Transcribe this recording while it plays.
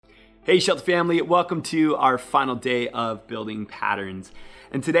Hey Shelter family, welcome to our final day of building patterns.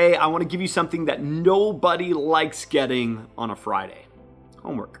 And today I want to give you something that nobody likes getting on a Friday.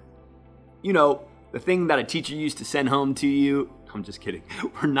 Homework. You know, the thing that a teacher used to send home to you. I'm just kidding.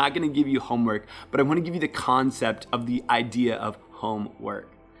 We're not going to give you homework, but I want to give you the concept of the idea of homework.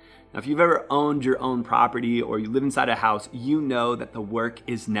 Now, if you've ever owned your own property or you live inside a house, you know that the work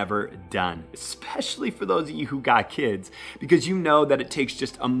is never done, especially for those of you who got kids, because you know that it takes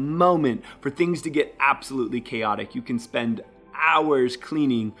just a moment for things to get absolutely chaotic. You can spend hours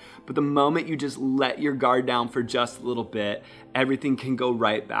cleaning, but the moment you just let your guard down for just a little bit, everything can go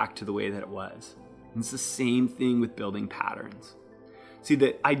right back to the way that it was. And it's the same thing with building patterns. See,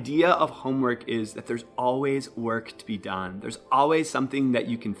 the idea of homework is that there's always work to be done. There's always something that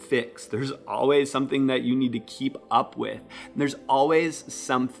you can fix. There's always something that you need to keep up with. And there's always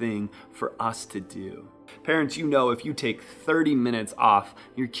something for us to do. Parents, you know if you take 30 minutes off,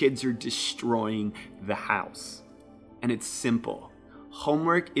 your kids are destroying the house. And it's simple.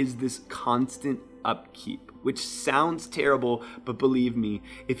 Homework is this constant upkeep, which sounds terrible, but believe me,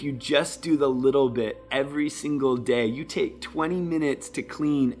 if you just do the little bit every single day, you take 20 minutes to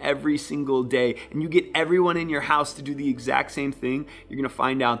clean every single day, and you get everyone in your house to do the exact same thing, you're gonna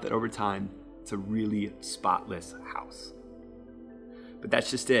find out that over time, it's a really spotless house. But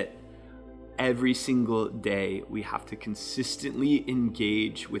that's just it. Every single day, we have to consistently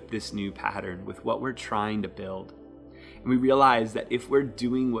engage with this new pattern, with what we're trying to build. And we realize that if we're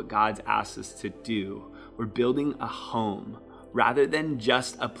doing what God's asked us to do, we're building a home rather than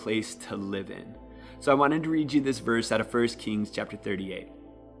just a place to live in. So I wanted to read you this verse out of 1 Kings chapter 38.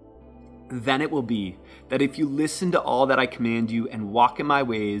 Then it will be that if you listen to all that I command you and walk in my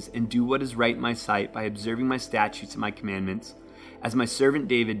ways and do what is right in my sight by observing my statutes and my commandments, as my servant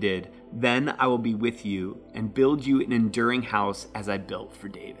David did, then I will be with you and build you an enduring house as I built for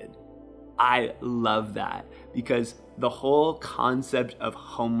David. I love that because the whole concept of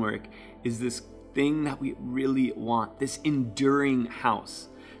homework is this thing that we really want, this enduring house.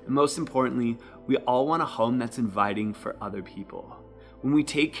 And most importantly, we all want a home that's inviting for other people. When we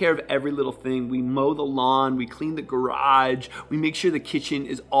take care of every little thing, we mow the lawn, we clean the garage, we make sure the kitchen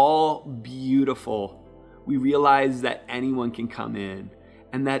is all beautiful, we realize that anyone can come in.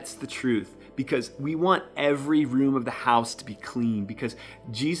 And that's the truth. Because we want every room of the house to be clean, because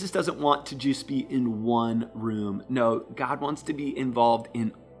Jesus doesn't want to just be in one room. No, God wants to be involved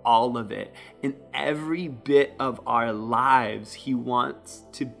in all of it. In every bit of our lives, He wants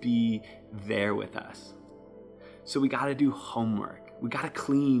to be there with us. So we got to do homework. We got to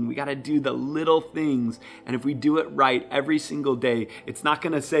clean. We got to do the little things. And if we do it right every single day, it's not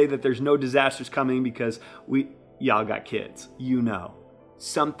going to say that there's no disasters coming because y'all got kids, you know.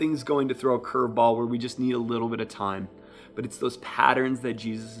 Something's going to throw a curveball where we just need a little bit of time. But it's those patterns that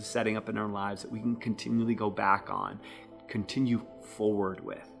Jesus is setting up in our lives that we can continually go back on, continue forward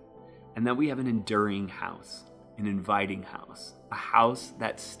with. And then we have an enduring house, an inviting house, a house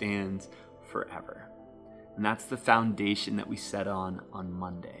that stands forever. And that's the foundation that we set on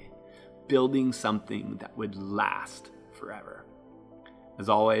Monday, building something that would last forever. As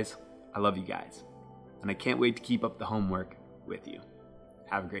always, I love you guys, and I can't wait to keep up the homework with you.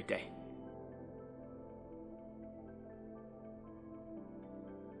 Have a great day.